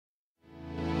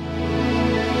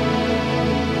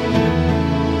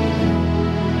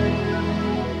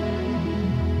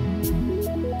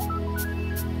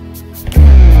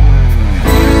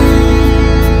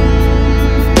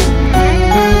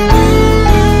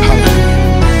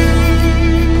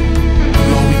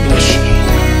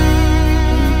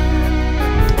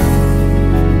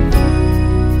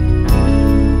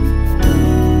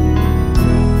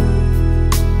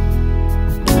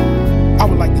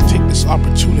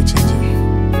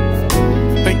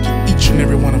and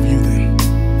every one of you then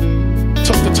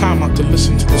took the time out to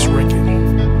listen to this record,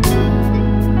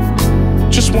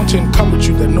 just want to encourage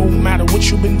you that no matter what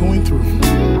you've been going through,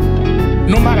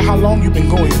 no matter how long you've been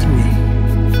going through,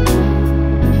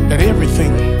 that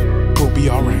everything will be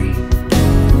all right.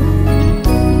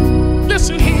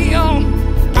 Listen here, y'all.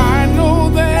 I know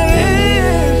that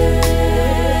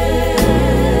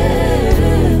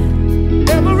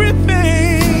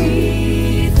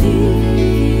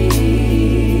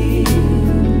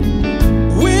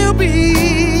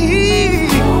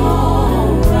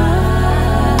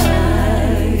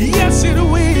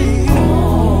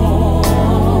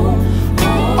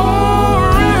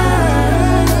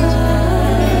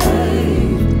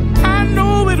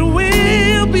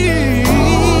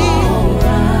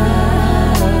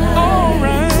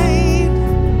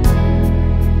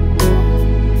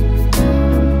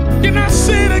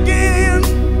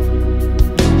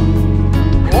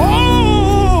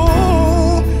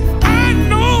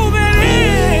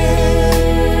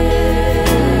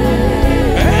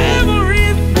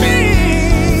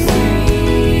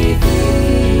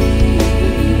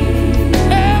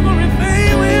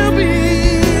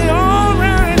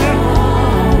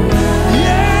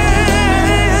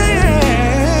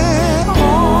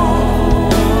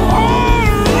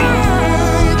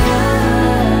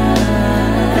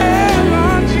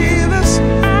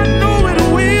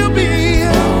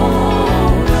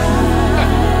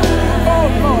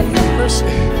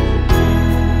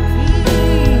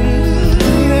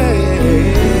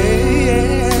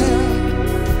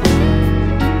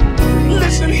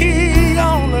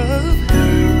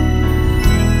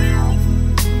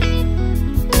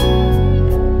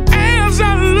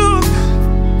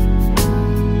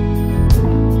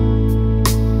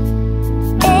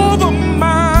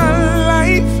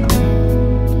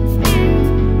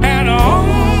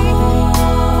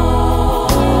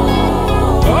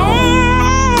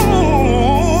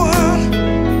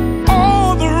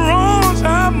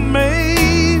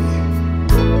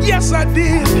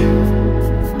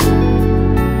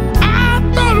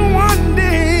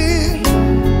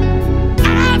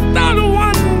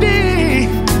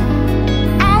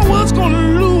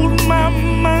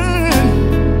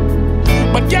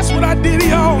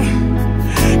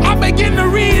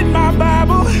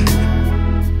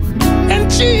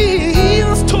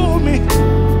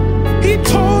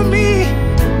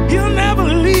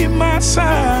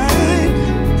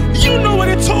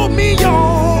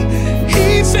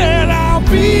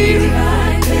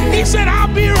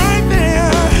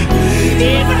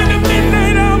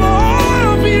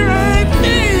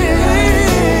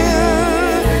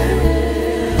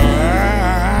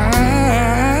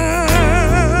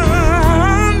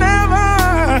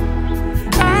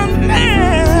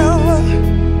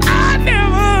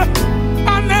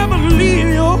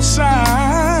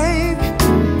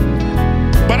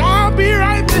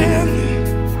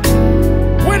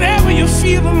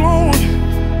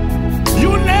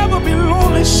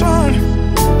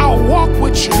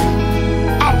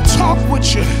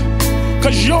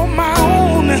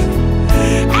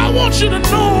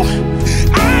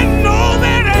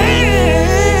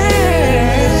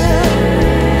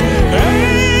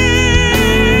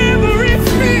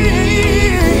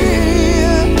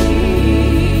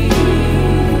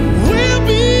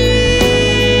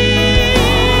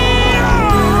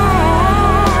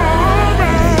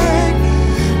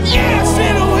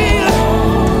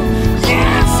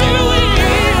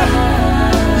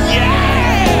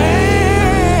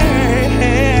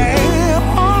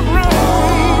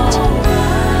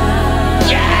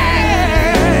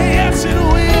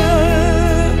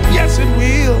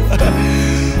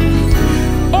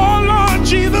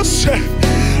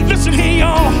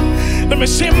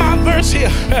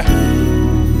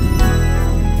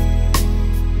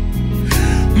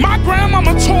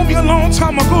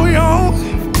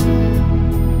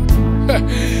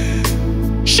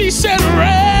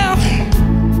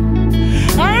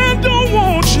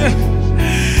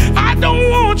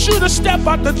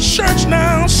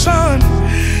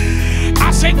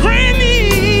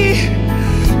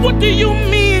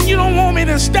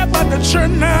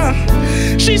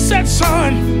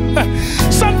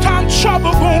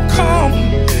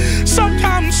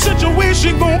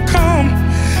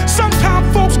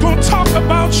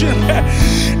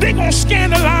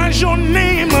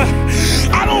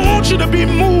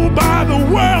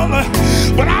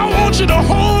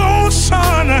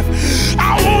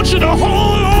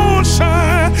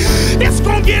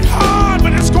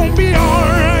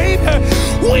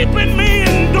weeping may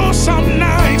endure some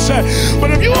nights,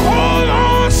 but if you hold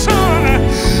on, son,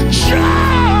 joy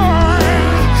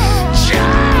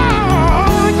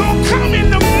gonna come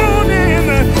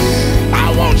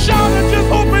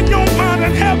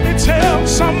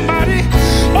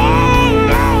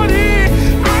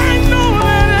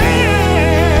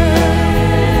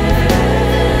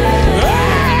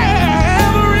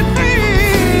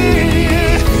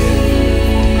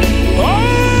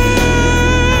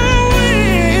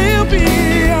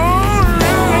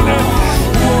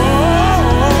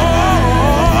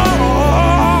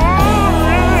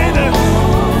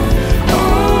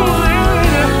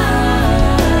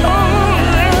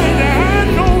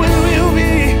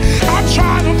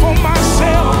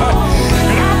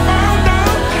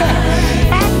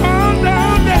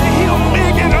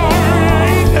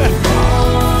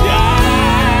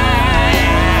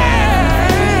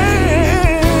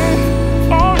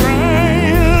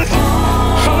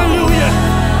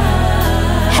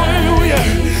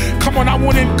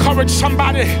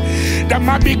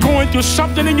might be going through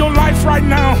something in your life right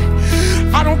now.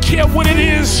 I don't care what it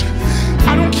is.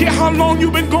 I don't care how long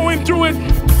you've been going through it.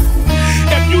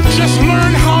 If you just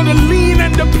learn how to lean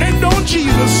and depend on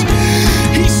Jesus,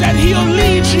 he said he'll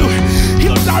lead you,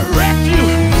 he'll direct you.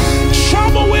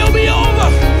 Trouble will be over.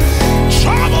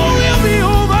 Trouble will be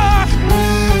over.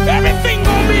 Everything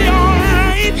gonna be all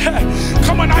right.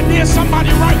 Come on, I need somebody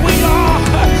right where you are.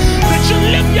 That you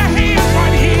lift your hands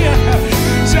right here.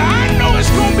 Say, I know it's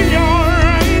gonna be all right.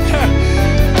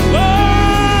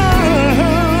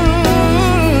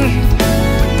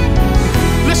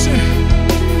 Listen,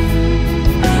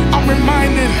 I'm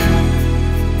reminded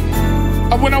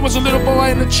of when I was a little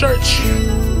boy in the church.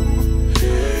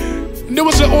 And there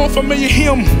was an old familiar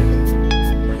hymn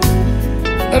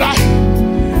that I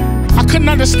couldn't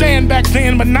understand back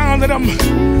then, but now that I'm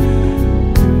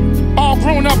all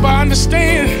grown up, I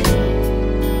understand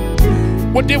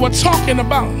what they were talking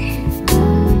about.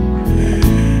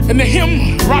 And the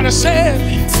hymn writer said,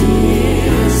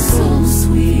 "'Tis so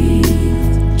sweet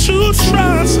to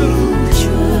trust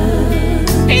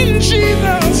in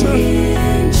Jesus.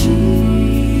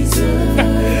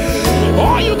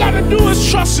 All you gotta do is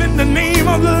trust in the name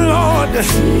of the Lord.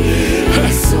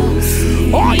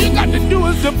 All you got to do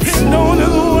is depend on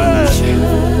His word.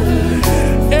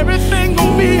 Everything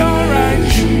gonna be all right.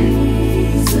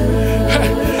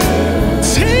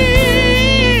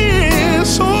 Tis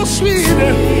so sweet.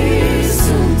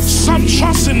 Some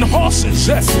trust in horses,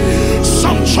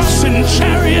 some trust in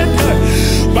chariot,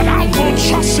 but I'm gonna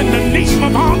trust in the name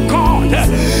of our God.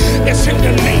 It's in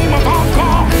the name of our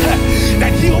God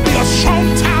that He'll be a strong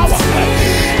tower.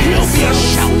 He'll be a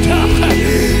shelter.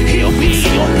 He'll be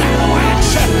your battle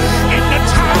axe in the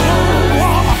time of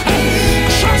war.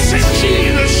 Trust in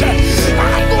Jesus.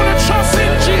 I'm gonna trust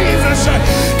in Jesus,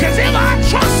 cause if I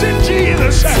trust in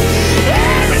Jesus,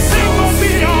 everything gonna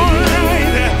be all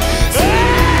right.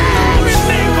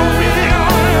 Everything gonna be all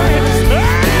right.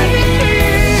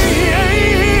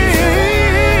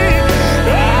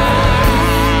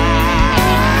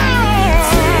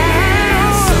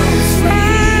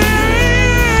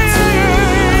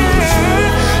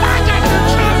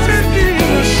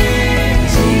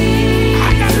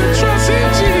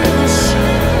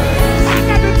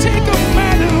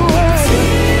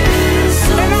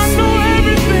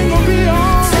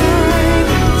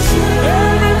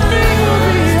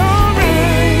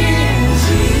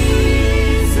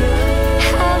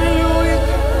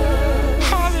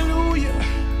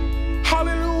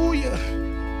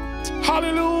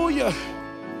 Hallelujah.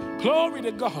 Glory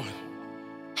to God.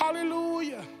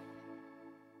 Hallelujah.